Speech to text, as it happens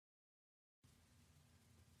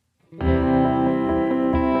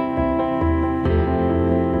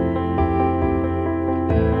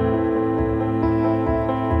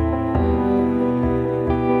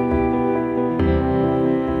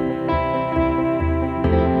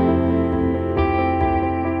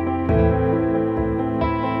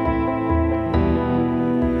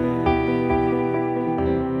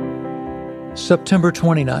September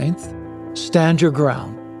 29th, stand your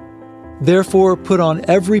ground. Therefore, put on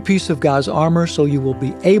every piece of God's armor so you will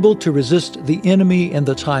be able to resist the enemy in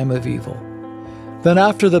the time of evil. Then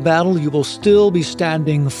after the battle, you will still be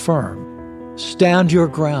standing firm. Stand your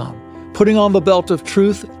ground, putting on the belt of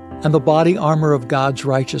truth and the body armor of God's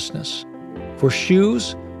righteousness. For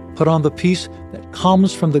shoes, put on the piece that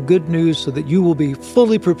comes from the good news so that you will be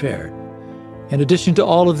fully prepared. In addition to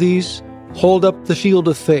all of these, hold up the shield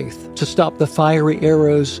of faith to stop the fiery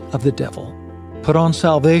arrows of the devil. Put on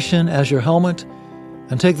salvation as your helmet,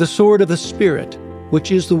 and take the sword of the Spirit, which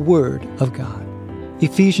is the Word of God.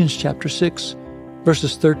 Ephesians chapter 6,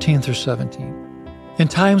 verses 13 through 17. In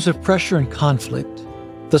times of pressure and conflict,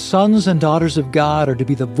 the sons and daughters of God are to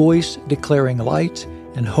be the voice declaring light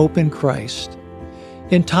and hope in Christ.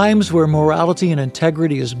 In times where morality and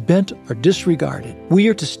integrity is bent or disregarded, we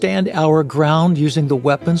are to stand our ground using the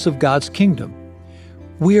weapons of God's kingdom.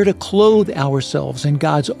 We are to clothe ourselves in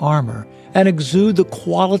God's armor and exude the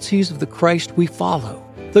qualities of the Christ we follow,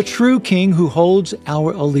 the true King who holds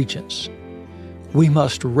our allegiance. We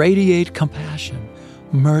must radiate compassion,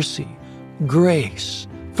 mercy, grace,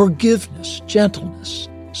 forgiveness, gentleness,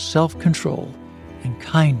 self-control, and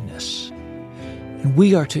kindness. And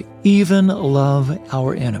we are to even love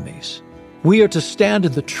our enemies. We are to stand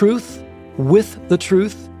in the truth, with the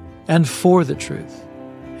truth, and for the truth.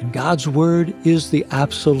 And God's word is the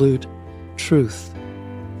absolute truth.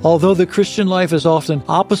 Although the Christian life is often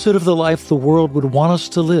opposite of the life the world would want us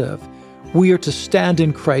to live, we are to stand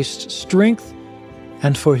in Christ's strength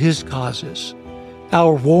and for his causes.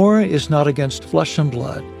 Our war is not against flesh and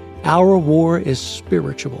blood. Our war is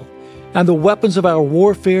spiritual, and the weapons of our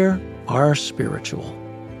warfare are spiritual.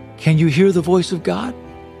 Can you hear the voice of God?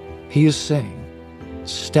 He is saying,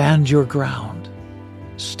 stand your ground.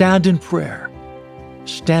 Stand in prayer.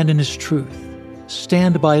 Stand in his truth.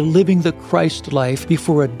 Stand by living the Christ life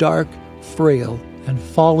before a dark, frail, and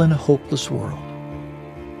fallen, hopeless world.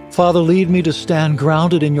 Father, lead me to stand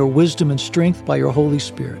grounded in your wisdom and strength by your Holy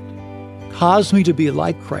Spirit. Cause me to be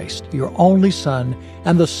like Christ, your only Son,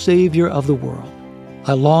 and the Savior of the world.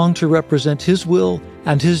 I long to represent his will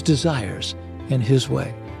and his desires in his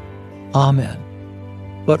way. Amen.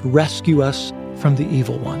 But rescue us from the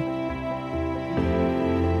evil one.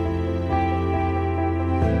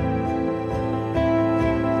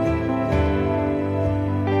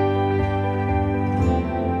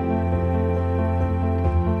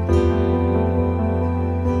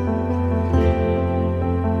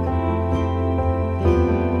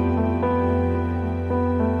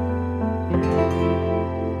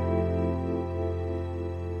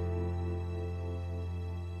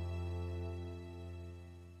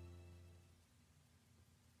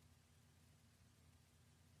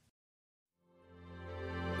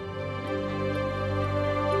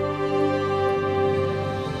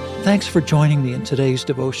 Thanks for joining me in today's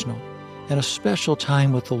devotional and a special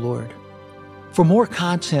time with the Lord. For more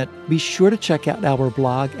content, be sure to check out our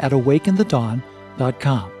blog at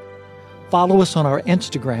awakenthedawn.com. Follow us on our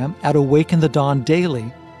Instagram at Awaken the Dawn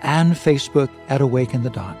Daily and Facebook at Awaken the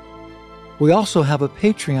Dawn. We also have a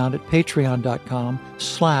Patreon at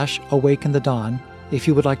patreon.com/awakenthedawn if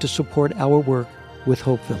you would like to support our work with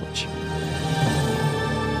Hope Village.